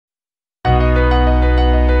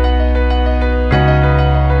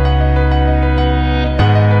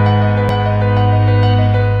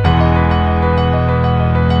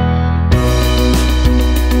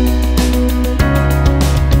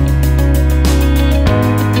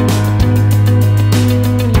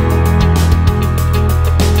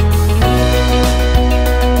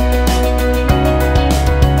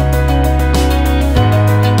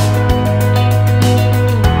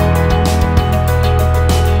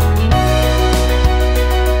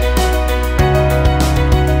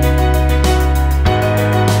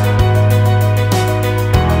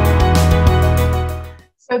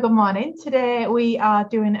morning. Today we are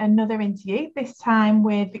doing another interview, this time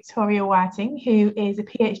with Victoria Whiting, who is a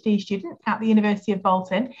PhD student at the University of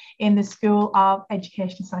Bolton in the School of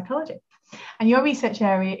Education Psychology. And your research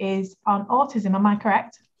area is on autism, am I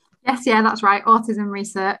correct? Yes, that's right, autism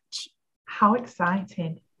research. How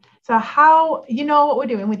exciting. So what we're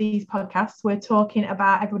doing with these podcasts, we're talking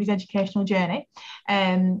about everybody's educational journey.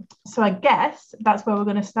 So I guess that's where we're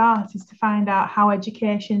going to start, is to find out how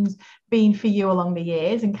education's been for you along the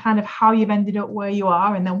years and kind of how you've ended up where you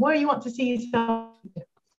are and then where you want to see yourself.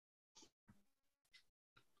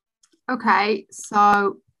 Okay,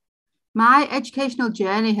 so my educational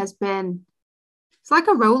journey it's like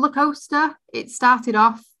a roller coaster. It started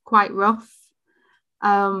off quite rough.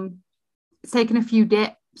 It's taken a few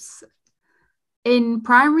dips. In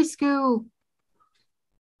primary school,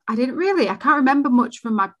 I can't remember much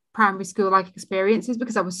from my primary school experiences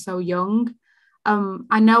because I was so young.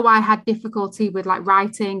 I know I had difficulty with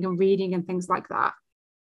writing and reading and things like that.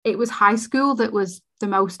 It was high school that was the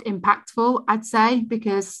most impactful, I'd say,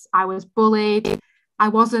 because I was bullied. I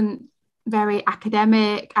wasn't very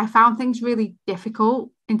academic. I found things really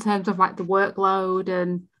difficult in terms of the workload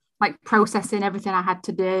and processing everything I had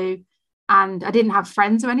to do. And I didn't have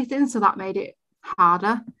friends or anything, so that made it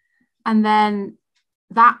harder. And then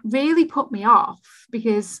that really put me off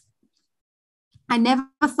because I never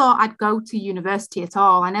thought I'd go to university at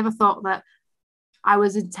all. I never thought that I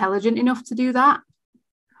was intelligent enough to do that.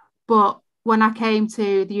 But when I came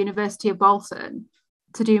to the University of Bolton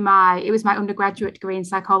to do it was my undergraduate degree in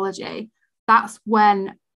psychology, that's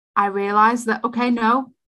when I realised that, okay,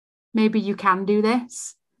 no, maybe you can do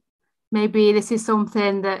this. Maybe this is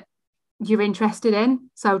something that you're interested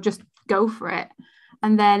in, so just go for it.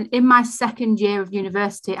 And then in my second year of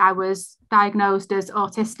university, I was diagnosed as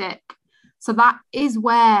autistic. So that is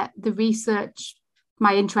where the research,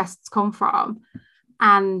 my interests come from.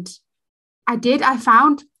 And I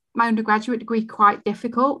found my undergraduate degree quite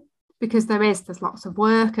difficult because there's lots of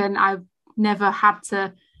work and I've never had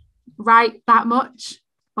to write that much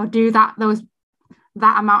or do that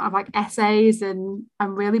amount of essays, and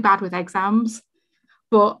I'm really bad with exams.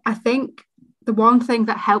 But I think the one thing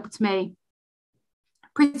that helped me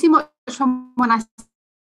pretty much from when I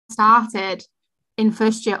started in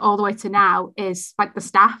first year all the way to now is the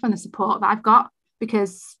staff and the support that I've got,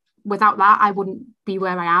 because without that, I wouldn't be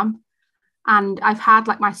where I am. And I've had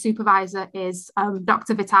my supervisor is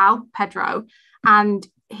Dr. Vital Pedro, and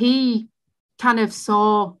he kind of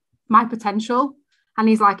saw my potential. And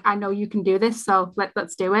he's like, I know you can do this, so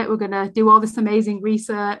let's do it. We're going to do all this amazing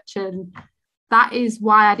research. And that is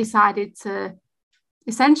why I decided to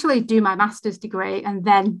essentially do my master's degree and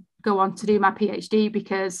then go on to do my PhD,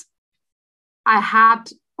 because I had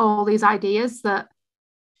all these ideas that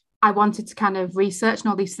I wanted to kind of research and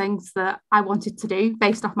all these things that I wanted to do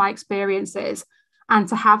based off my experiences. And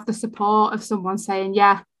to have the support of someone saying,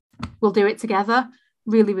 yeah, we'll do it together,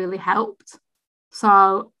 really, really helped.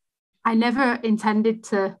 So I never intended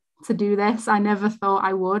to do this. I never thought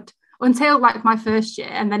I would until my first year.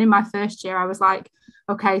 And then in my first year, I was like,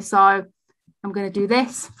 okay, so I'm going to do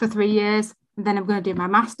this for 3 years, and then I'm going to do my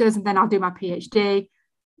master's, and then I'll do my PhD.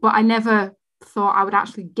 But I never thought I would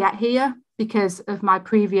actually get here because of my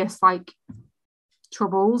previous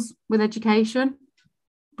troubles with education.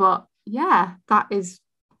 But yeah, that is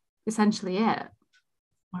essentially it.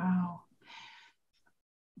 Wow.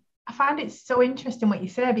 I find it so interesting what you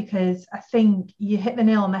say, because I think you hit the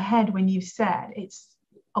nail on the head when you said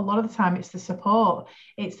a lot of the time it's the support.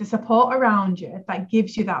 It's the support around you that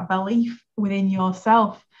gives you that belief within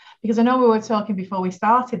yourself. Because I know we were talking before we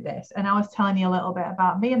started this, and I was telling you a little bit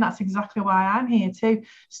about me, and that's exactly why I'm here too.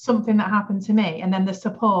 Something that happened to me, and then the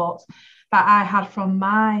support that I had from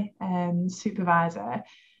my supervisor.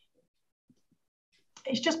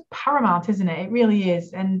 It's just paramount, isn't it? It really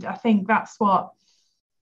is. And I think that's what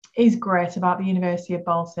is great about the University of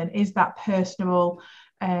Bolton, is that personal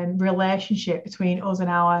relationship between us and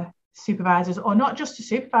our supervisors, or not just the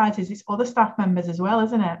supervisors, it's other staff members as well,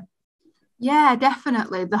 isn't it? Yeah,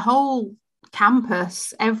 definitely. The whole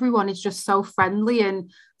campus, everyone is just so friendly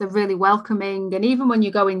and they're really welcoming. And even when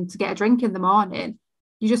you go in to get a drink in the morning,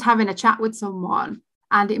 you're just having a chat with someone,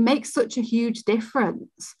 and it makes such a huge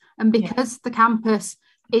difference. And because the campus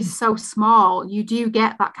is so small, you do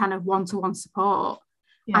get that kind of one-to-one support.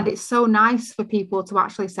 Yeah. And it's so nice for people to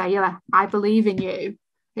actually say, yeah, I believe in you.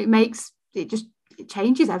 It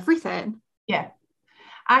changes everything. Yeah.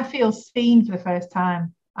 I feel seen for the first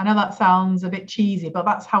time. I know that sounds a bit cheesy, but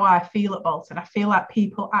that's how I feel at Bolton. I feel like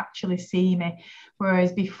people actually see me.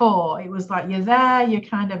 Whereas before it was like, you're there, you're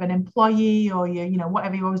kind of an employee, or you know,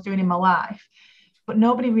 whatever I was doing in my life, but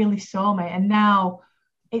nobody really saw me. And now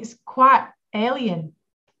it's quite alien,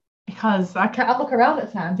 because I look around at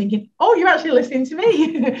the time thinking, oh, you're actually listening to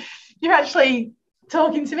me. You're actually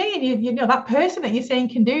talking to me, and you know that person that you're saying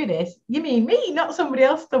can do this, you mean me, not somebody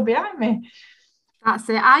else stood behind me. That's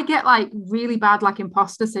it. I get like really bad like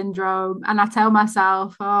imposter syndrome, and I tell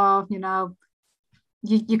myself, oh, you know,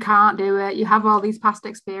 you can't do it. You have all these past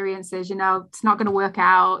experiences, you know, it's not going to work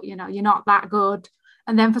out, you know, you're not that good.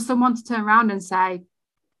 And then for someone to turn around and say,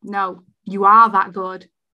 no, you are that good.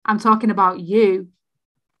 I'm talking about you.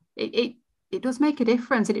 It does make a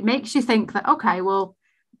difference. And it makes you think that, okay, well,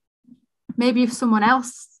 maybe if someone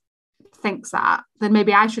else thinks that, then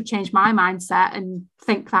maybe I should change my mindset and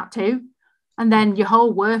think that too. And then your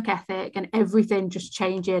whole work ethic and everything just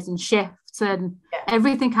changes and shifts, and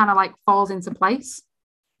everything kind of like falls into place.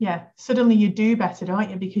 Yeah, suddenly you do better, don't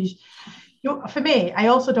you? Because for me, I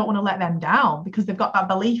also don't want to let them down, because they've got that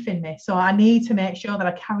belief in me. So I need to make sure that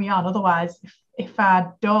I carry on. Otherwise, if I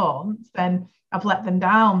don't, then I've let them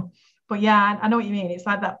down. But yeah, I know what you mean. It's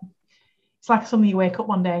like that. It's like something you wake up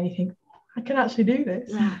one day and you think, I can actually do this.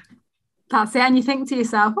 Yeah. That's it. And you think to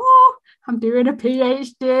yourself, oh, I'm doing a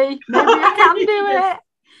PhD. Maybe I can do it.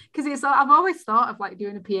 Because I've always thought of like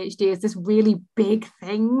doing a PhD as this really big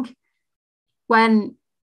thing. When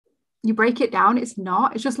you break it down, it's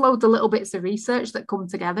not. It's just loads of little bits of research that come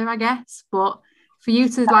together, I guess. But for you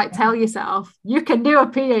to like tell yourself you can do a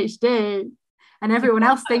PhD and everyone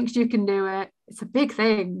else thinks you can do it, it's a big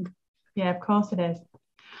thing. Yeah, of course it is.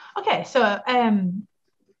 Okay, so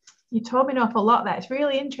you told me an awful lot there. It's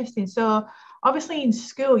really interesting. So obviously in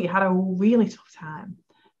school you had a really tough time.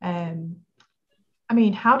 I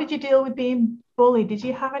mean, how did you deal with being bullied? Did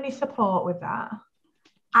you have any support with that?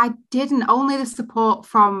 I didn't. Only the support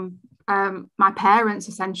from my parents,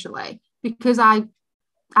 essentially, because I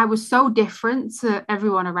was so different to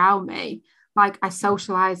everyone around me. Like, I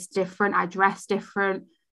socialized different, I dressed different,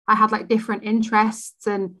 I had like different interests.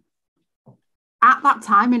 And at that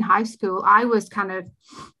time in high school, I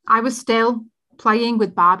was still playing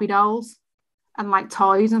with Barbie dolls and like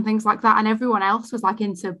toys and things like that, and everyone else was like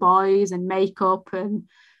into boys and makeup, and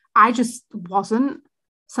I just wasn't.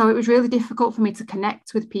 So it was really difficult for me to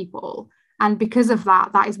connect with people. And because of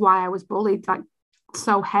that, that is why I was bullied like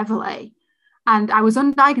so heavily. And I was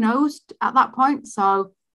undiagnosed at that point.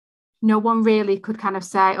 So no one really could kind of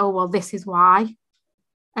say, oh, well, this is why.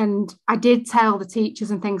 And I did tell the teachers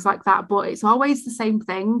and things like that, but it's always the same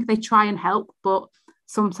thing. They try and help, but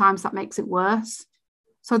sometimes that makes it worse.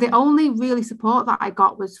 So the only really support that I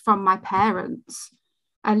got was from my parents.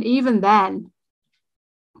 And even then,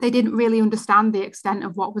 they didn't really understand the extent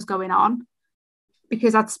of what was going on,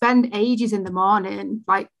 because I'd spend ages in the morning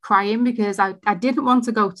like crying because I didn't want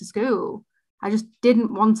to go to school. I just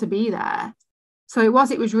didn't want to be there. So it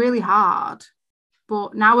was really hard.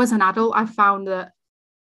 But now as an adult, I've found that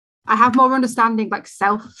I have more understanding, like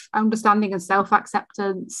self-understanding and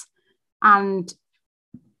self-acceptance. And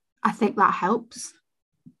I think that helps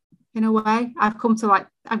in a way. I've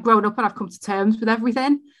grown up and I've come to terms with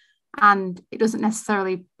everything. And it doesn't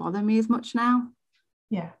necessarily bother me as much now.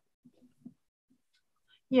 Yeah.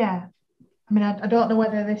 Yeah. I mean, I don't know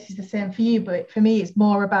whether this is the same for you, but for me, it's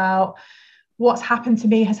more about what's happened to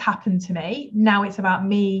me has happened to me. Now it's about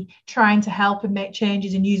me trying to help and make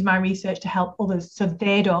changes and use my research to help others so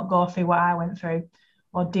they don't go through what I went through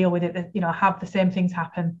or deal with it, you know, have the same things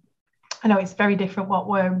happen. I know it's very different what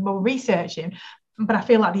we're researching, but I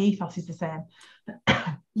feel like the ethos is the same.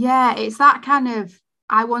 Yeah, it's that kind of,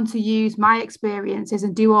 I want to use my experiences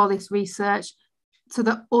and do all this research so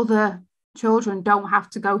that other children don't have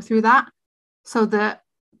to go through that, so that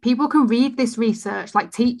people can read this research,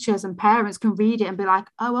 like teachers and parents can read it and be like,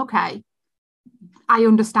 oh, okay, I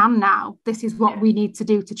understand now. This is what we need to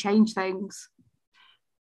do to change things.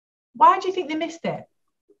 Why do you think they missed it?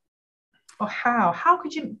 Or how? How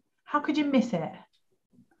could you miss it?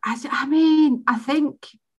 I mean, I think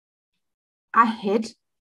I hid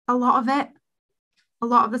a lot of it a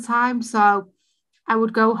lot of the time. So I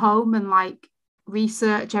would go home and like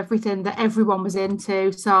research everything that everyone was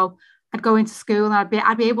into. So I'd go into school and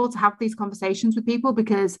I'd be able to have these conversations with people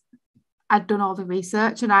because I'd done all the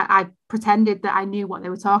research, and I pretended that I knew what they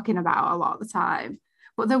were talking about a lot of the time.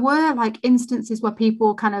 But there were like instances where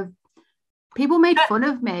people made fun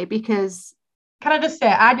of me because... Can I just say,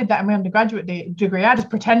 I did that in my undergraduate degree. I just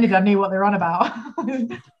pretended I knew what they were on about.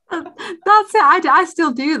 That's it. I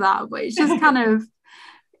still do that, but it's just kind of,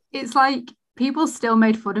 it's like people still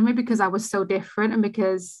made fun of me because I was so different and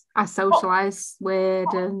because I socialised weird.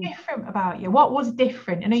 What was different about you? What was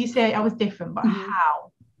different? I know you say I was different, but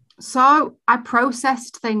how? So I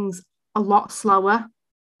processed things a lot slower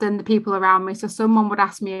than the people around me. So someone would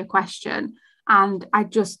ask me a question And I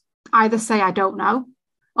just either say I don't know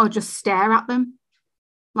or just stare at them,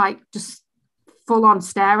 like just full on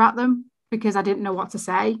stare at them because I didn't know what to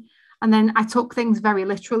say. And then I took things very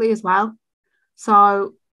literally as well.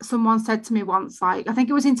 So someone said to me once, like, I think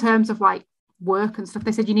it was in terms of like work and stuff,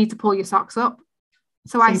 they said, you need to pull your socks up.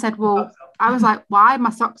 So I said, well, I was like, why? My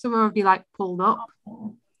socks are already like pulled up.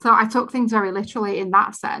 So I took things very literally in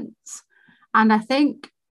that sense. And I think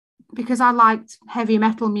because I liked heavy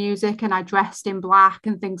metal music and I dressed in black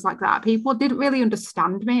and things like that, people didn't really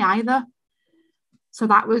understand me either. So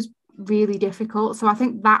that was really difficult. So I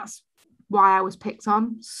think that's why I was picked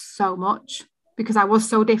on so much, because I was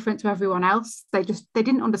so different to everyone else. They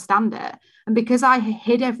didn't understand it. And because I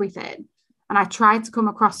hid everything and I tried to come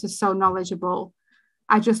across as so knowledgeable,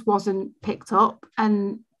 I just wasn't picked up.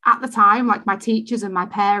 And at the time, like my teachers and my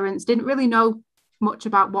parents didn't really know much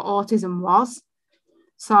about what autism was.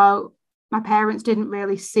 So my parents didn't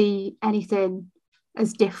really see anything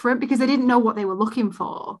as different because they didn't know what they were looking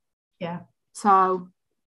for. Yeah. So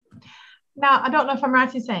now, I don't know if I'm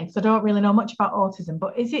right in saying, because I don't really know much about autism,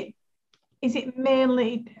 but is it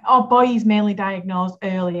mainly, or boys mainly diagnosed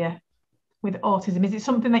earlier with autism? Is it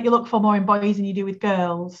something that you look for more in boys than you do with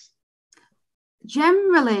girls?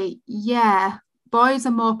 Generally, yeah. Boys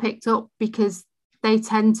are more picked up because they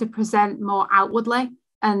tend to present more outwardly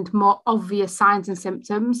and more obvious signs and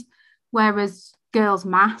symptoms, whereas girls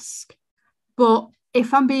mask. But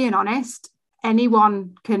if I'm being honest,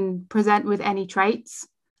 anyone can present with any traits.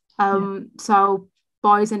 So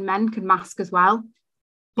boys and men can mask as well.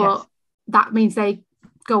 But yes, that means they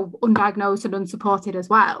go undiagnosed and unsupported as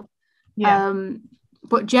well. Yeah.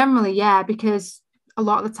 But generally, yeah, because a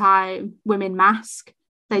lot of the time women mask,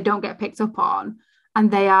 they don't get picked up on,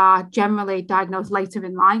 and they are generally diagnosed later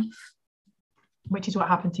in life. Which is what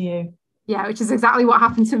happened to you. Yeah, which is exactly what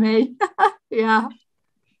happened to me. Yeah.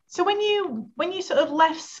 So when you sort of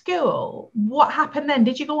left school, what happened then?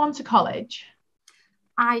 Did you go on to college?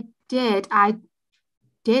 I did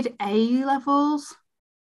A-levels,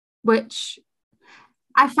 which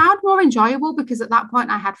I found more enjoyable because at that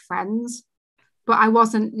point I had friends, but I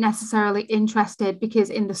wasn't necessarily interested because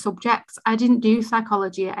in the subjects, I didn't do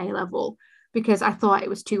psychology at A-level because I thought it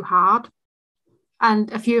was too hard.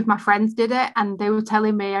 And a few of my friends did it, and they were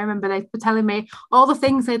telling me, I remember they were telling me all the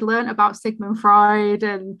things they'd learned about Sigmund Freud,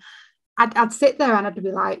 and I'd sit there and I'd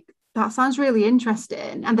be like, that sounds really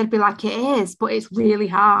interesting. And they'd be like, it is, but it's really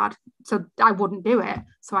hard. So I wouldn't do it.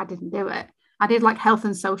 So I didn't do it. I did like health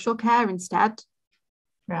and social care instead.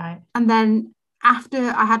 Right. And then after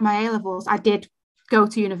I had my A-levels, I did go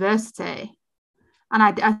to university. And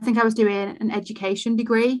I think I was doing an education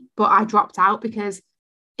degree, but I dropped out because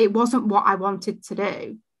it wasn't what I wanted to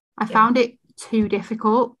do. I found it too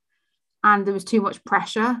difficult and there was too much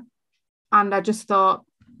pressure. And I just thought,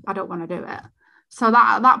 I don't want to do it. So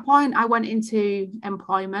that at that point, I went into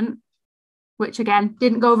employment, which again,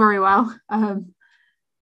 didn't go very well. And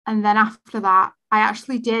then after that, I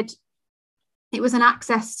actually did, it was an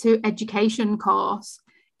access to education course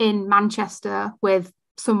in Manchester with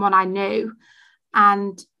someone I knew.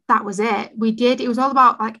 And that was it. It was all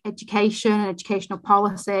about like education and educational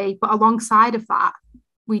policy. But alongside of that,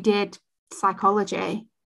 we did psychology.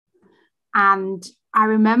 And I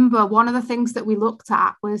remember one of the things that we looked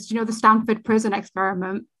at was, the Stanford prison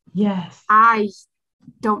experiment. Yes. I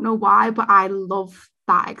don't know why, but I love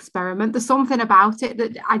that experiment. There's something about it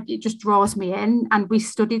that it just draws me in. And we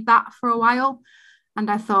studied that for a while.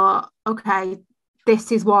 And I thought, okay,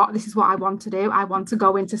 this is what I want to do. I want to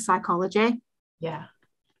go into psychology. Yeah.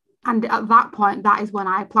 And at that point, that is when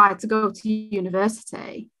I applied to go to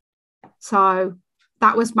university. So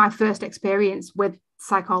that was my first experience with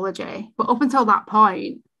psychology. But up until that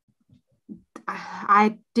point,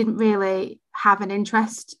 I didn't really have an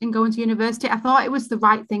interest in going to university. I thought it was the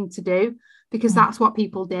right thing to do because that's what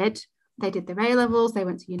people did. They did their A-levels, they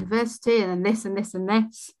went to university, and then this and this and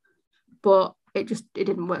this. But it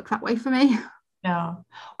didn't work that way for me. No.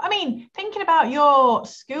 I mean, thinking about your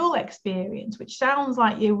school experience, which sounds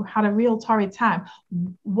like you had a real torrid time,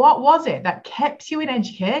 what was it that kept you in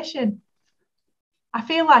education? I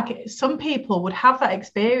feel like some people would have that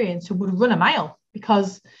experience and would run a mile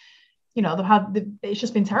because, it's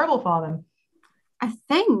just been terrible for them. I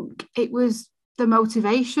think it was the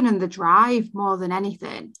motivation and the drive more than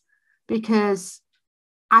anything, because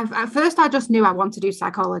at first I just knew I wanted to do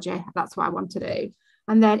psychology. That's what I want to do.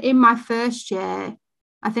 And then in my first year,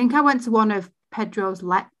 I think I went to one of Pedro's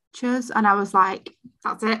lectures and I was like,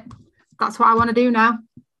 that's it. That's what I want to do now.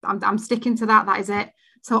 I'm sticking to that. That is it.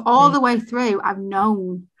 So all the way through, I've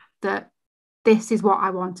known that this is what I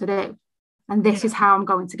want to do. And this is how I'm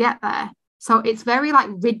going to get there. So it's very like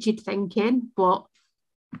rigid thinking, but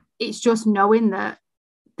it's just knowing that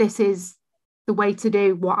this is the way to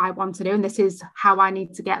do what I want to do and this is how I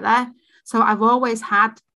need to get there. So I've always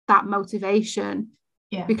had that motivation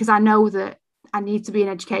because I know that I need to be in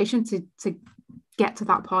education to get to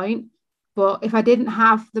that point. But if I didn't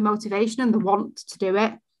have the motivation and the want to do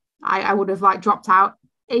it, I would have like dropped out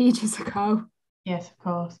ages ago. Yes, of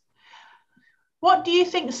course. What do you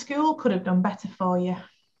think school could have done better for you?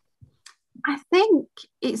 I think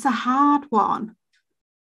it's a hard one.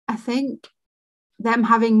 I think them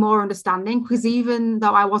having more understanding, because even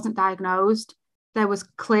though I wasn't diagnosed, there was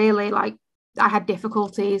clearly like I had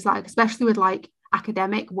difficulties, like especially with like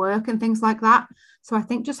academic work and things like that. So I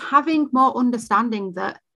think just having more understanding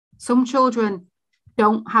that some children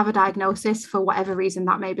don't have a diagnosis for whatever reason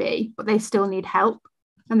that may be, but they still need help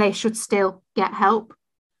and they should still get help,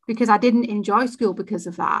 because I didn't enjoy school because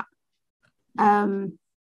of that.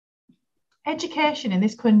 Education in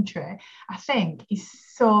this country, I think, is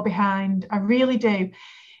so behind. I really do.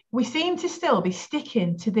 We seem to still be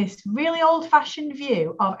sticking to this really old-fashioned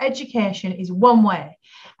view of education is one way.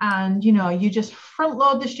 And, you know, you just front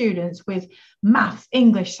load the students with maths,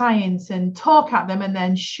 English, science, and talk at them and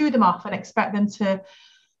then shoo them off and expect them to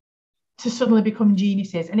suddenly become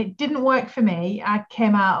geniuses. And it didn't work for me. I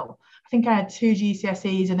came out, I think I had 2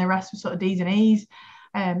 GCSEs and the rest were sort of D's and E's.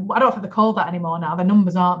 I don't think they're called that anymore now. The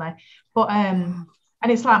numbers, aren't they? But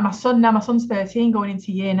and it's like my son's 13 going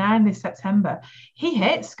into year 9 this September. He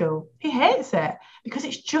hates school. He hates it because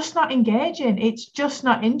it's just not engaging. It's just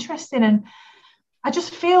not interesting. And I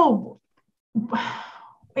just feel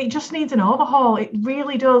it just needs an overhaul. It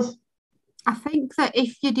really does. I think that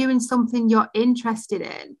if you're doing something you're interested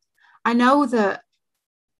in, I know that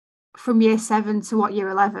from year 7 to year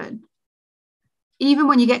 11, even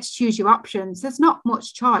when you get to choose your options, there's not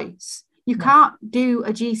much choice. You can't do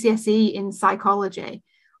a GCSE in psychology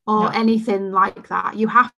or anything like that. You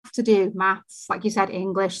have to do maths, like you said,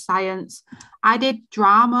 English, science. I did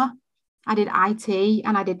drama, I did IT,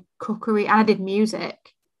 and I did cookery, and I did music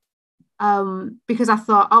because I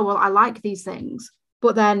thought, oh, well, I like these things.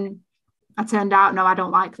 But then I turned out, no, I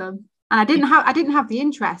don't like them. And I didn't have the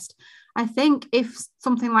interest. I think if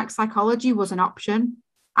something like psychology was an option,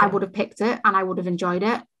 I would have picked it and I would have enjoyed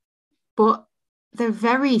it. But they're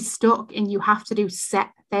very stuck in you have to do set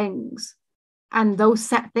things. And those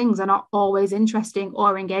set things are not always interesting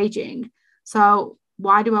or engaging. So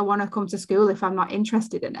why do I want to come to school if I'm not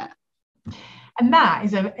interested in it? And that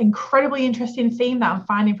is an incredibly interesting theme that I'm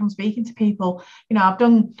finding from speaking to people. You know, I've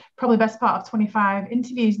done probably the best part of 25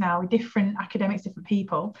 interviews now with different academics, different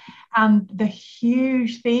people. And the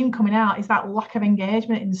huge theme coming out is that lack of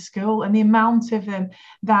engagement in school and the amount of them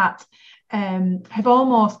that have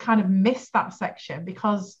almost kind of missed that section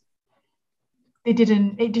because it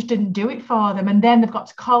just didn't do it for them. And then they've got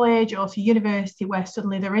to college or to university where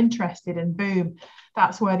suddenly they're interested and boom,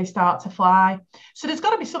 that's where they start to fly. So there's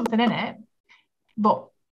got to be something in it. But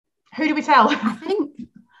who do we tell?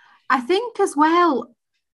 I think as well,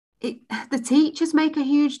 the teachers make a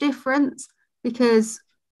huge difference, because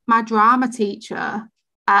my drama teacher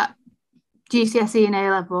at GCSE and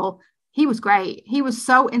A-level, he was great. He was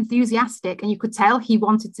so enthusiastic and you could tell he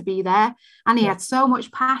wanted to be there, and he had so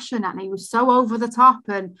much passion and he was so over the top,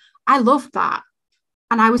 and I loved that.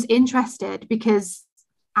 And I was interested because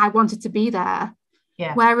I wanted to be there.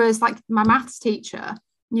 Yeah. Whereas like my maths teacher,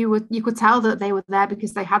 you could tell that they were there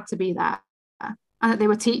because they had to be there, and that they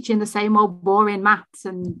were teaching the same old boring maths,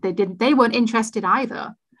 and they weren't interested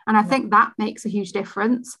either. And I think that makes a huge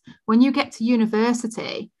difference. When you get to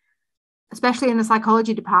university, especially in the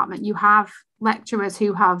psychology department, you have lecturers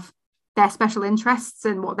who have their special interests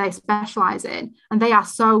in what they specialize in, and they are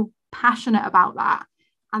so passionate about that.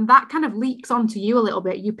 And that kind of leaks onto you a little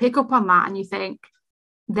bit. You pick up on that and you think,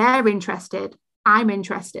 they're interested, I'm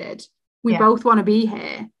interested. We both want to be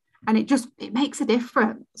here. And it makes a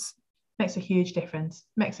difference. Makes a huge difference.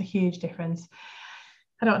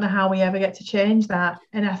 I don't know how we ever get to change that.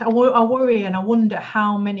 And I worry and I wonder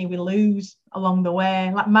how many we lose along the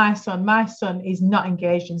way. Like my son is not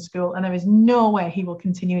engaged in school, and there is no way he will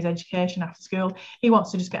continue his education after school. He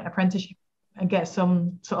wants to just get an apprenticeship and get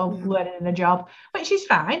some sort of learning and a job, which is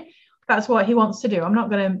fine. That's what he wants to do. I'm not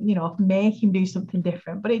going to, make him do something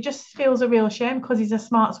different. But it just feels a real shame because he's a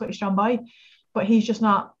smart, switched on boy, but he's just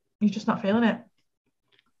not feeling it.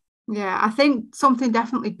 Yeah, I think something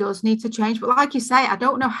definitely does need to change. But like you say, I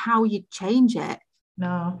don't know how you'd change it.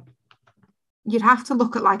 No. You'd have to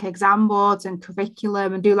look at like exam boards and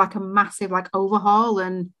curriculum and do like a massive like overhaul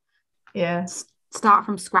and start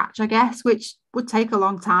from scratch, I guess, which would take a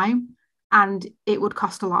long time. And it would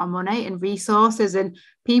cost a lot of money and resources, and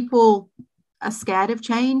people are scared of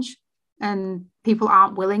change and people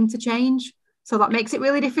aren't willing to change. So that makes it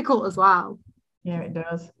really difficult as well. Yeah, it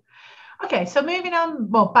does. Okay, so moving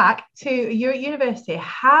on, well, back to you're at university.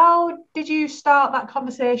 How did you start that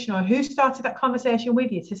conversation, or who started that conversation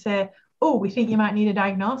with you to say, oh, we think you might need a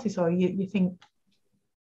diagnosis, or you think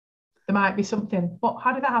there might be something?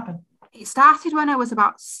 How did that happen? It started when I was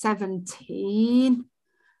about 17.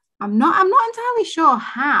 I'm not entirely sure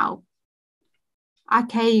how I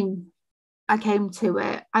came to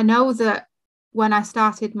it. I know that when I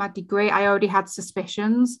started my degree, I already had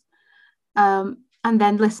suspicions. And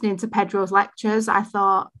then listening to Pedro's lectures, I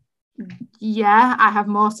thought, yeah, I have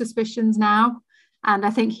more suspicions now. And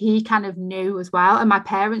I think he kind of knew as well. And my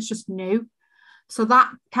parents just knew. So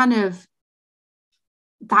that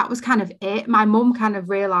was kind of it. My mum kind of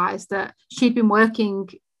realised that she'd been working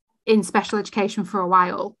in special education for a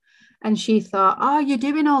while. And she thought, oh, you're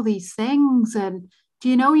doing all these things. And do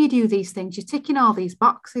you know you do these things? You're ticking all these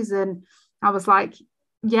boxes. And I was like,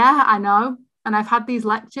 yeah, I know. And I've had these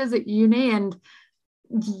lectures at uni and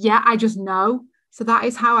yeah, I just know. So that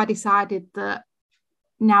is how I decided that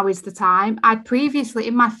now is the time. I'd previously,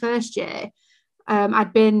 in my first year,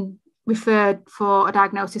 I'd been referred for a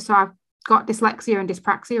diagnosis. So I've got dyslexia and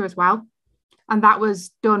dyspraxia as well. And that was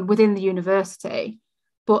done within the university.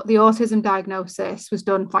 But the autism diagnosis was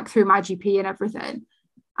done like through my GP and everything.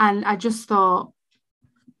 And I just thought,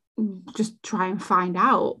 just try and find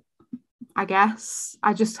out. I guess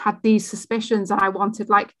I just had these suspicions and I wanted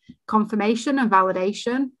like confirmation and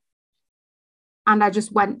validation. And I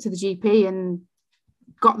just went to the GP and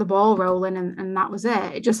got the ball rolling and that was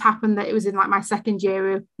it. It just happened that it was in like my second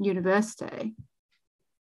year of university.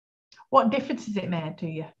 What difference has it made to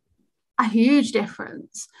you? A huge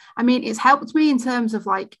difference. I mean, it's helped me in terms of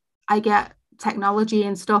like, I get technology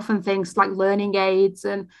and stuff and things like learning aids,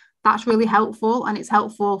 and that's really helpful. And it's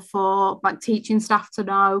helpful for like teaching staff to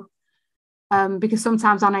know. Because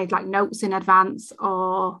sometimes I need like notes in advance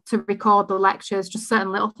or to record the lectures, just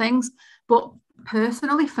certain little things. But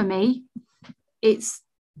personally, for me, it's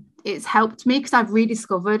helped me because I've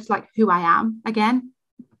rediscovered like who I am again,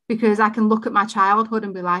 because I can look at my childhood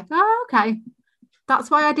and be like, oh, okay,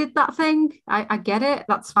 that's why I did that thing. I get it.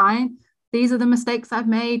 That's fine. These are the mistakes I've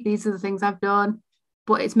made. These are the things I've done.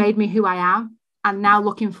 But it's made me who I am. And now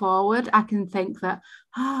looking forward, I can think that,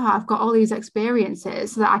 I've got all these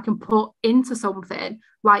experiences that I can put into something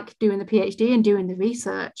like doing the PhD and doing the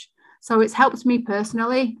research. So it's helped me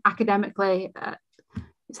personally, academically.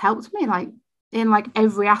 It's helped me like in like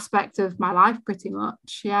every aspect of my life pretty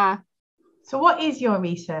much. Yeah. So what is your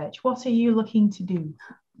research? What are you looking to do?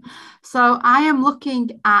 So I am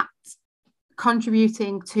looking at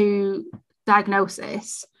contributing to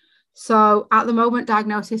diagnosis. So at the moment,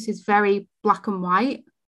 diagnosis is very black and white.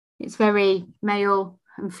 It's very male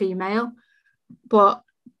and female, but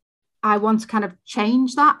I want to kind of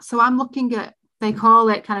change that. So I'm looking at, they call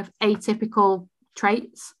it kind of atypical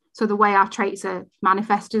traits. So the way our traits are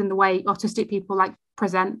manifested and the way autistic people like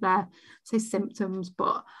present their, say, symptoms.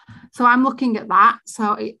 But so I'm looking at that.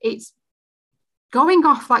 So it's going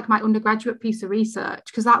off like my undergraduate piece of research,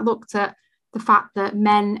 because that looked at the fact that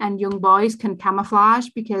men and young boys can camouflage,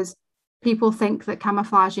 because people think that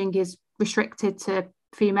camouflaging is restricted to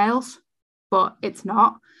females, but it's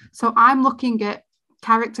not. So I'm looking at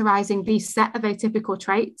characterizing these set of atypical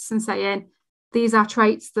traits and saying, these are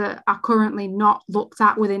traits that are currently not looked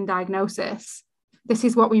at within diagnosis. This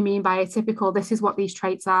is what we mean by atypical. This is what these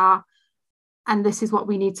traits are. And this is what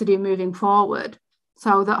we need to do moving forward.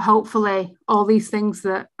 So that hopefully all these things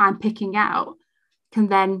that I'm picking out can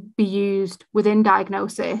then be used within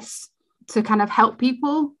diagnosis to kind of help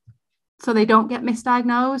people so they don't get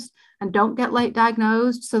misdiagnosed and don't get late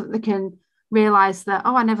diagnosed, so that they can realize that,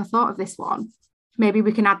 oh, I never thought of this one. Maybe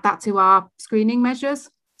we can add that to our screening measures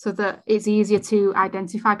so that it's easier to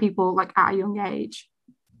identify people like at a young age.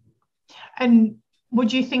 And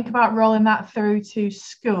would you think about rolling that through to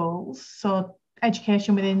schools? So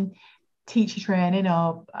education within teacher training,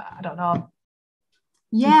 or I don't know.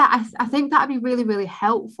 Yeah, I think that'd be really, really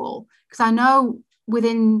helpful, because I know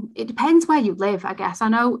it depends where you live, I guess. I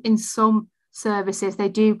know in some services they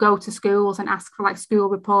do go to schools and ask for like school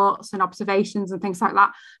reports and observations and things like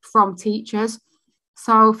that from teachers.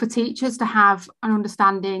 So for teachers to have an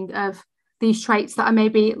understanding of these traits that are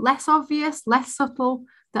maybe less obvious, less subtle,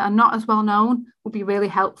 that are not as well known would be really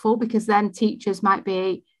helpful, because then teachers might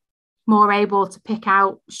be more able to pick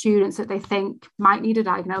out students that they think might need a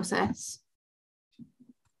diagnosis.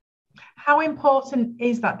 How important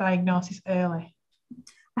is that diagnosis early?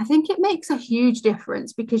 I think it makes a huge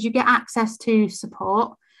difference, because you get access to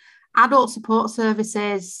support. Adult support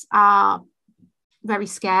services are very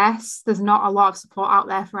scarce. There's not a lot of support out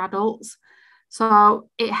there for adults. So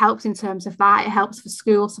it helps in terms of that. It helps for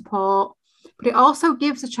school support, but it also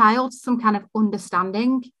gives a child some kind of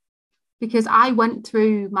understanding, because I went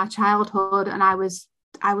through my childhood and I was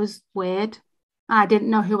weird and I didn't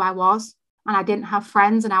know who I was and I didn't have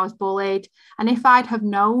friends and I was bullied. And if I'd have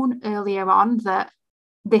known earlier on that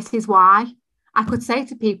this is why, I could say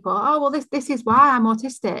to people, oh, well, this is why I'm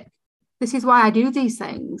autistic. This is why I do these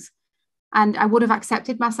things. And I would have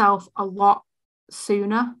accepted myself a lot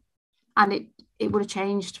sooner, and it would have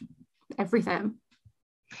changed everything.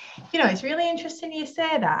 You know, it's really interesting you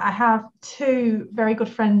say that. I have two very good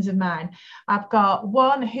friends of mine. I've got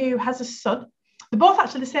one who has a son. They're both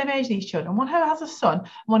actually the same age, these children. One who has a son and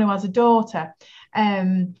one who has a daughter.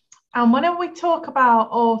 And whenever we talk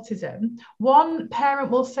about autism, one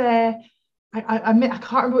parent will say, I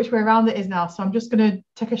can't remember which way around it is now, so I'm just going to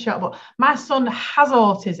take a shot. But my son has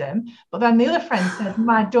autism, but then the other friend says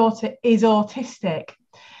my daughter is autistic.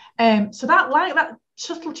 So that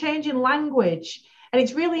subtle change in language, and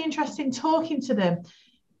it's really interesting talking to them.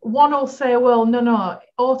 One will say, "Well, no,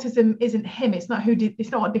 autism isn't him. It's not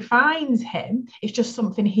what defines him. It's just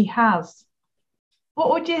something he has."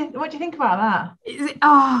 What do you think about that?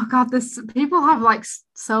 Oh God, people have like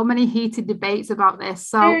so many heated debates about this.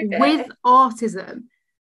 So with autism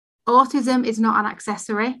is not an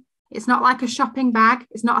accessory. It's not like a shopping bag.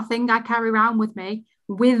 It's not a thing I carry around with me.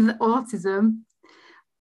 With autism,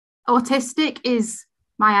 autistic is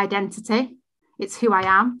my identity. It's who I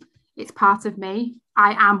am. It's part of me.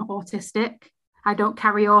 I am autistic. I don't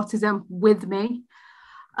carry autism with me.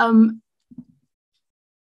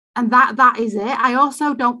 And that is it. I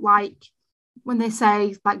also don't like when they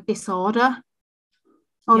say like disorder,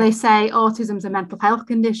 or they say autism's a mental health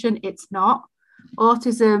condition. It's not.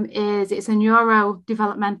 Autism it's a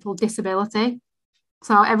neurodevelopmental disability.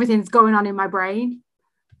 So everything's going on in my brain.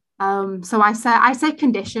 So I say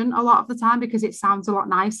condition a lot of the time because it sounds a lot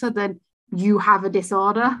nicer than you have a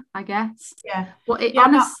disorder, I guess. Yeah. But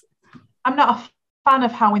I'm not a fan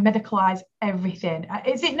of how we medicalize everything.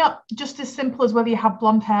 Is it not just as simple as whether you have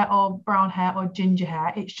blonde hair or brown hair or ginger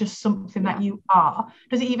hair? It's just something that you are.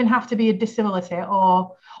 Does it even have to be a disability,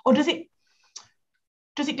 or does it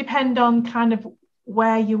depend on kind of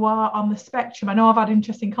where you are on the spectrum? I know I've had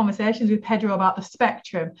interesting conversations with Pedro about the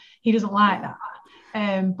spectrum. He doesn't like that.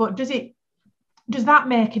 But does that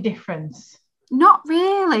make a difference? Not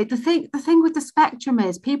really. The thing with the spectrum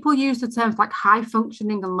is people use the terms like high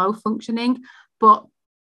functioning and low functioning, but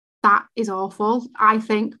that is awful, I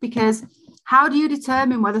think, because how do you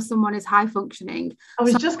determine whether someone is high functioning? I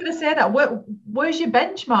was just going to say that. Where's your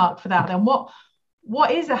benchmark for that then?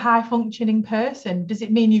 What is a high functioning person? Does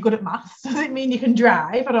it mean you're good at maths? Does it mean you can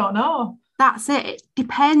drive? I don't know. That's it. It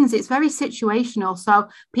depends. It's very situational. So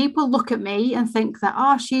people look at me and think that,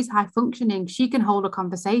 oh, she's high functioning. She can hold a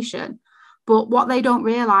conversation. But what they don't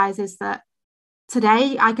realize is that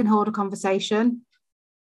today I can hold a conversation.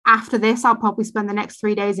 After this, I'll probably spend the next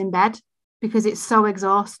 3 days in bed because it's so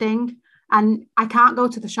exhausting. And I can't go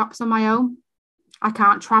to the shops on my own. I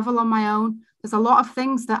can't travel on my own. There's a lot of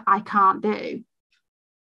things that I can't do.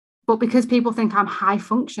 But because people think I'm high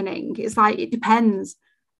functioning, it's like, it depends.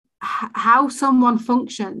 How someone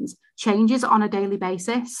functions changes on a daily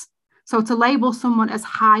basis. So to label someone as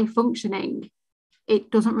high functioning,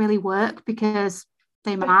 it doesn't really work, because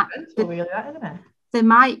they might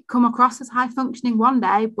come across as high functioning one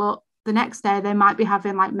day, but the next day they might be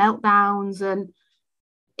having like meltdowns, and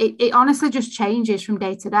it honestly just changes from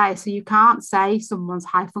day to day. So you can't say someone's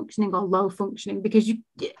high functioning or low functioning because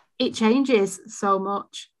it changes so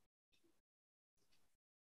much.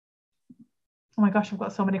 Oh my gosh, I've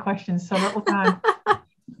got so many questions, so little time.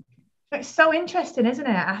 It's so interesting, isn't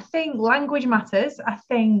it? I think language matters. I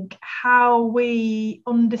think how we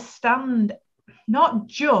understand not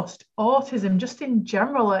just autism, just in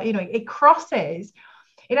general, it actually crosses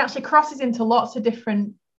into lots of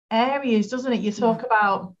different areas, doesn't it? You talk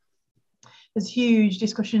about, there's huge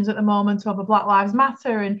discussions at the moment over Black Lives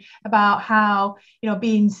Matter and about how,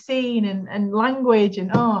 being seen and language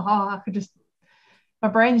and, I could just, my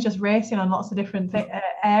brain's just racing on lots of different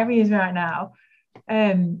areas right now.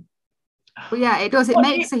 But yeah, it does. It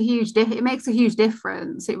makes a huge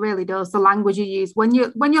difference. It really does. The language you use when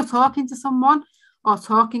you're talking to someone or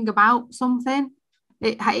talking about something,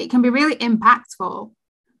 it can be really impactful.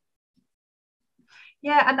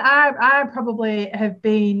 Yeah, and I probably have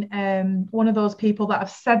been one of those people that have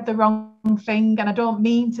said the wrong thing, and I don't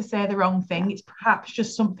mean to say the wrong thing. It's perhaps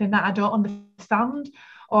just something that I don't understand,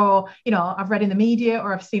 or I've read in the media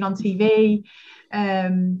or I've seen on TV.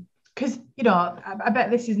 because I bet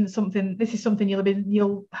this is something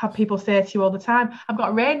you'll have people say to you all the time. I've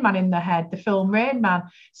got Rain Man in their head, the film Rain Man.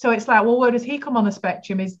 So it's like, well, where does he come on the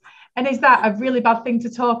spectrum? Is that a really bad thing to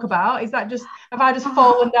talk about? Is that just, have I just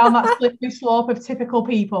fallen down that slippery slope of typical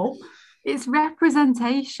people? It's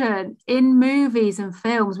representation. In movies and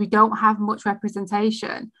films, we don't have much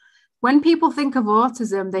representation. When people think of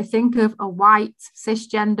autism, they think of a white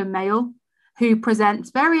cisgender male who presents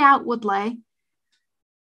very outwardly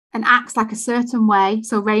and acts like a certain way.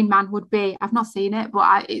 So Rain Man would be, I've not seen it,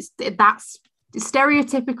 but that's the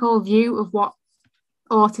stereotypical view of what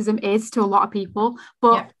autism is to a lot of people.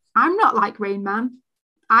 But yeah. I'm not like Rain Man.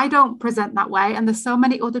 I don't present that way. And there's so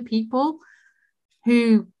many other people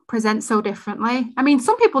who present so differently. I mean,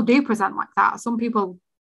 some people do present like that. Some people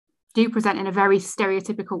do present in a very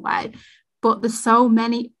stereotypical way, but there's so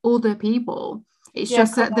many other people. It's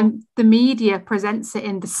just that the media presents it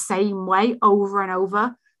in the same way over and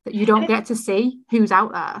over that you don't get to see who's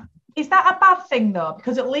out there. Is that a bad thing though?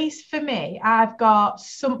 Because at least for me, I've got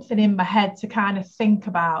something in my head to kind of think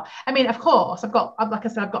about. I mean, of course, I've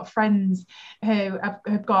got friends who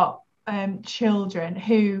have got children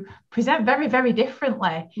who present very, very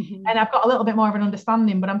differently. Mm-hmm. And I've got a little bit more of an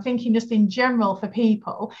understanding, but I'm thinking just in general for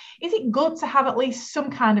people, is it good to have at least some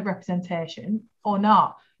kind of representation or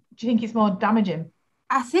not? Do you think it's more damaging?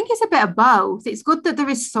 I think it's a bit of both. It's good that there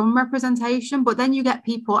is some representation, but then you get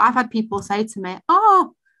people, I've had people say to me,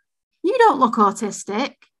 oh, you don't look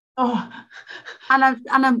autistic. Oh, and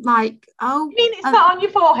I'm like, oh, you mean it's not on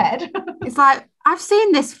your forehead? It's like, I've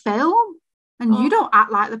seen this film and you don't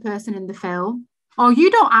act like the person in the film, or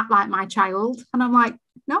you don't act like my child. And I'm like,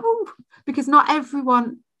 no, because not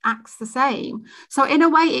everyone acts the same. So in a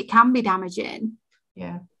way it can be damaging.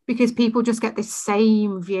 Yeah. Because people just get this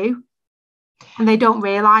same view and they don't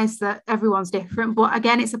realize that everyone's different. But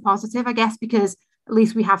again, it's a positive, I guess, because at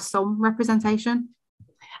least we have some representation.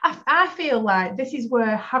 I feel like this is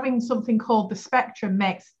where having something called the spectrum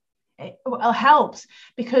helps,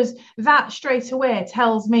 because that straight away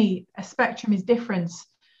tells me a spectrum is different.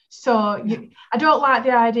 So I don't like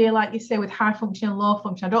the idea, like you say, with high function and low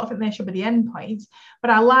function. I don't think they should be the endpoints, but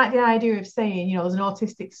I like the idea of saying, there's an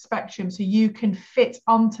autistic spectrum, so you can fit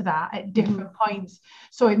onto that at different points.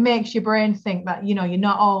 So it makes your brain think that, you're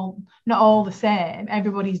not all the same.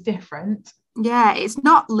 Everybody's different. Yeah, it's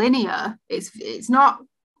not linear. It's not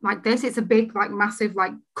like this. It's a big, like massive,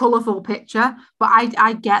 like colourful picture. But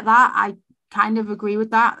I get that. I kind of agree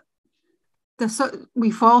with that.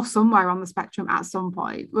 We fall somewhere on the spectrum at some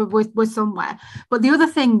point. We're somewhere. But the other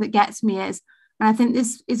thing that gets me is, and I think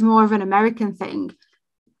this is more of an American thing,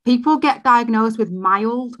 people get diagnosed with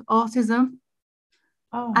mild autism.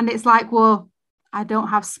 Oh. And it's like, well, I don't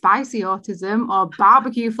have spicy autism or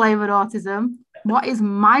barbecue flavored autism. What is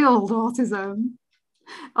mild autism?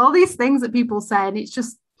 All these things that people say, and it's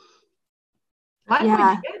just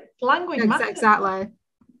language. Exactly.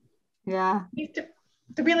 Yeah.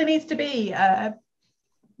 There really needs to be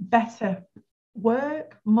better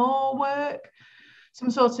work, more work,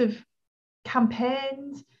 some sort of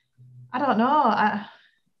campaigns. I don't know.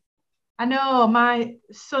 I know my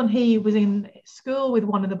son, he was in school with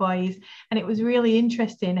one of the boys, and it was really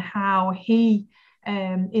interesting how he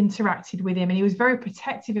interacted with him, and he was very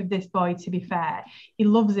protective of this boy, to be fair. He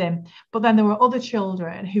loves him, but then there were other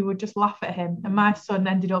children who would just laugh at him, and my son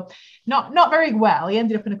ended up not very well. He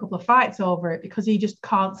ended up in a couple of fights over it because he just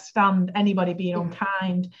can't stand anybody being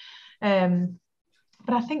unkind.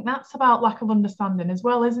 But I think that's about lack of understanding as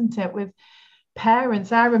well, isn't it, with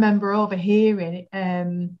parents? I remember overhearing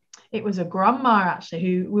it was a grandma actually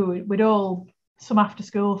who we'd all some after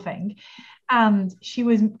school thing, and she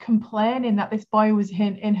was complaining that this boy was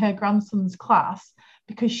in her grandson's class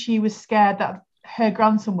because she was scared that her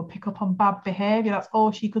grandson would pick up on bad behaviour. That's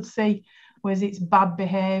all she could see was it's bad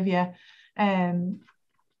behaviour. And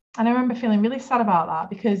I remember feeling really sad about that,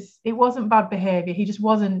 because it wasn't bad behaviour. He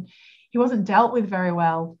wasn't dealt with very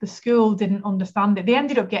well. The school didn't understand it. They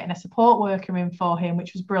ended up getting a support worker in for him,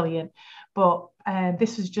 which was brilliant. But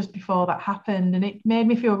this was just before that happened, and it made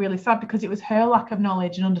me feel really sad because it was her lack of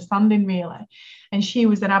knowledge and understanding, really. And she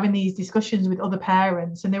was then having these discussions with other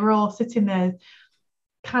parents, and they were all sitting there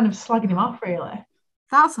kind of slagging him off, really.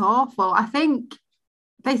 That's awful. I think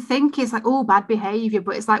they think it's like, oh, bad behaviour,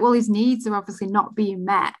 but it's like, well, his needs are obviously not being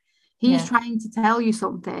met. He's trying to tell you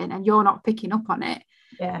something and you're not picking up on it.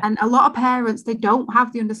 Yeah. And a lot of parents, they don't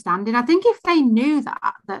have the understanding. I think if they knew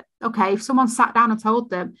that, okay, if someone sat down and told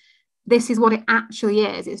them, this is what it actually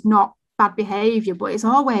is, it's not bad behaviour, but it's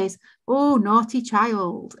always, oh, naughty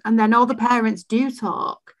child. And then all the parents do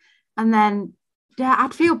talk. And then,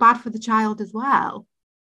 I'd feel bad for the child as well.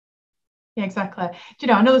 Yeah, exactly. Do you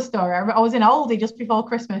know another story? I was in Aldi just before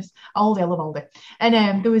Christmas. Aldi, I love Aldi.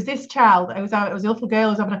 And there was this child. It was a little girl who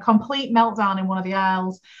was having a complete meltdown in one of the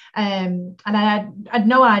aisles. And I had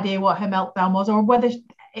no idea what her meltdown was or whether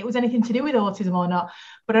it was anything to do with autism or not.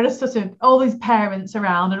 But I just sort of all these parents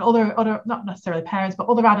around and other not necessarily parents, but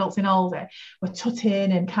other adults in Aldi were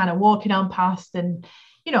tutting and kind of walking on past and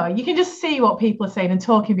you can just see what people are saying and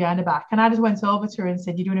talking behind her back. And I just went over to her and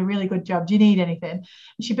said, "You're doing a really good job. Do you need anything?" And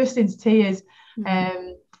she burst into tears.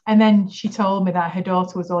 And then she told me that her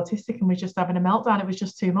daughter was autistic and was just having a meltdown. It was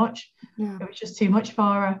just too much. Yeah. It was just too much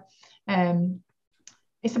for her.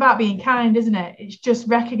 It's about being kind, isn't it? It's just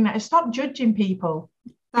recognize. Stop judging people.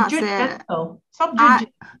 That's judgmental. Stop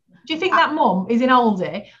judging. Do you think that mum is in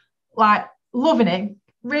Aldi, like loving it,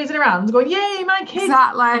 raising her hands, going, "Yay, my kids!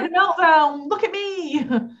 Exactly. Meltdown! Look at me!"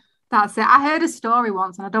 That's it. I heard a story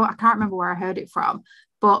once, and I can't remember where I heard it from,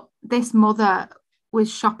 but this mother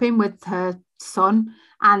was shopping with her son,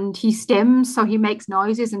 and he stims, so he makes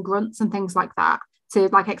noises and grunts and things like that to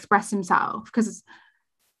like express himself. Because,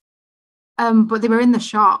 but they were in the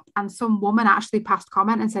shop, and some woman actually passed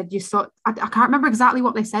comment and said, I can't remember exactly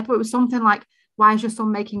what they said, but it was something like, "Why is your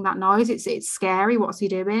son making that noise? It's scary. What's he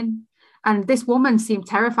doing?" And this woman seemed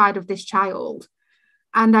terrified of this child.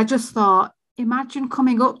 And I just thought, imagine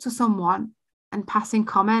coming up to someone and passing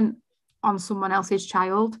comment on someone else's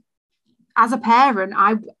child. As a parent,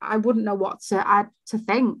 I wouldn't know what to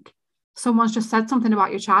think. Someone's just said something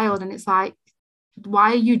about your child, and it's like,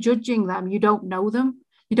 why are you judging them? You don't know them.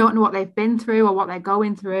 You don't know what they've been through or what they're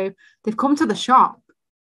going through. They've come to the shop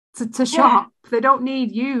to shop. They don't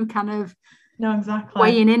need you kind of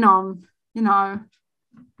weighing in on,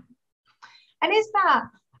 And is that,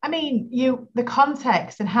 I mean, the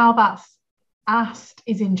context and how that's asked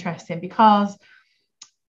is interesting, because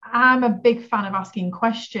I'm a big fan of asking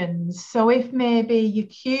questions. So if maybe you're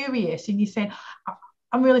curious and you're saying,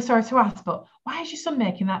 "I'm really sorry to ask, but why is your son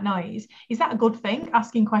making that noise?" Is that a good thing,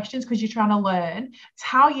 asking questions because you're trying to learn? It's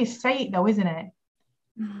how you say it though, isn't it?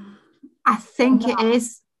 I think it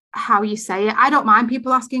is how you say it. I don't mind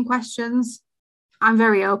people asking questions. I'm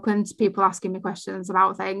very open to people asking me questions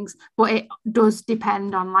about things, but it does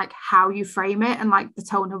depend on like how you frame it and like the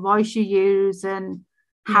tone of voice you use and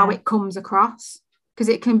how it comes across, because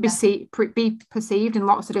it can be perceived in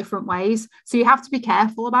lots of different ways. So you have to be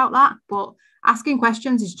careful about that. But asking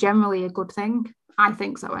questions is generally a good thing. I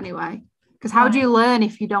think so anyway, because how do you learn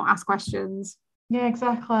if you don't ask questions? Yeah,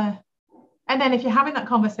 exactly. And then if you're having that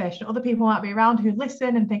conversation, other people might be around who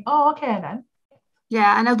listen and think, "Oh, okay then."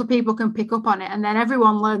 Yeah, and other people can pick up on it, and then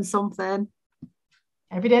everyone learns something.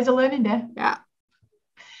 Every day's a learning day. Yeah.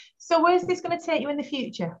 So where's this going to take you in the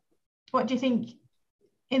future? What do you think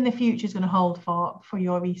in the future is going to hold for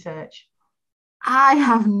your research? I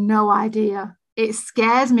have no idea. It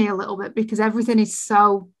scares me a little bit because everything is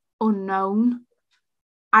so unknown.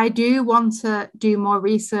 I do want to do more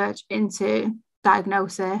research into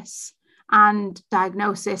diagnosis and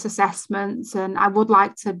diagnosis assessments, and I would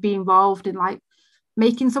like to be involved in like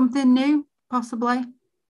making something new, possibly.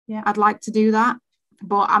 Yeah, I'd like to do that,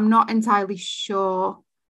 but I'm not entirely sure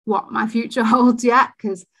what my future holds yet,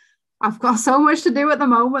 because I've got so much to do at the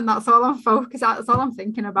moment. That's all I'm focused on. That's all I'm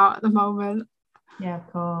thinking about at the moment. Yeah, of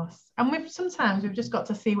course. And sometimes we've just got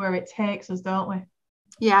to see where it takes us, don't we?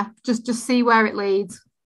 Yeah, just see where it leads.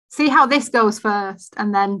 See how this goes first,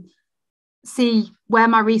 and then see where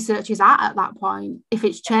my research is at that point. If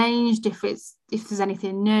it's changed, if there's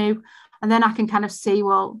anything new, and then I can kind of see,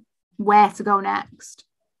 well, where to go next.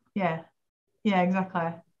 Yeah,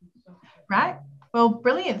 exactly. Right. Well,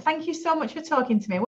 brilliant. Thank you so much for talking to me.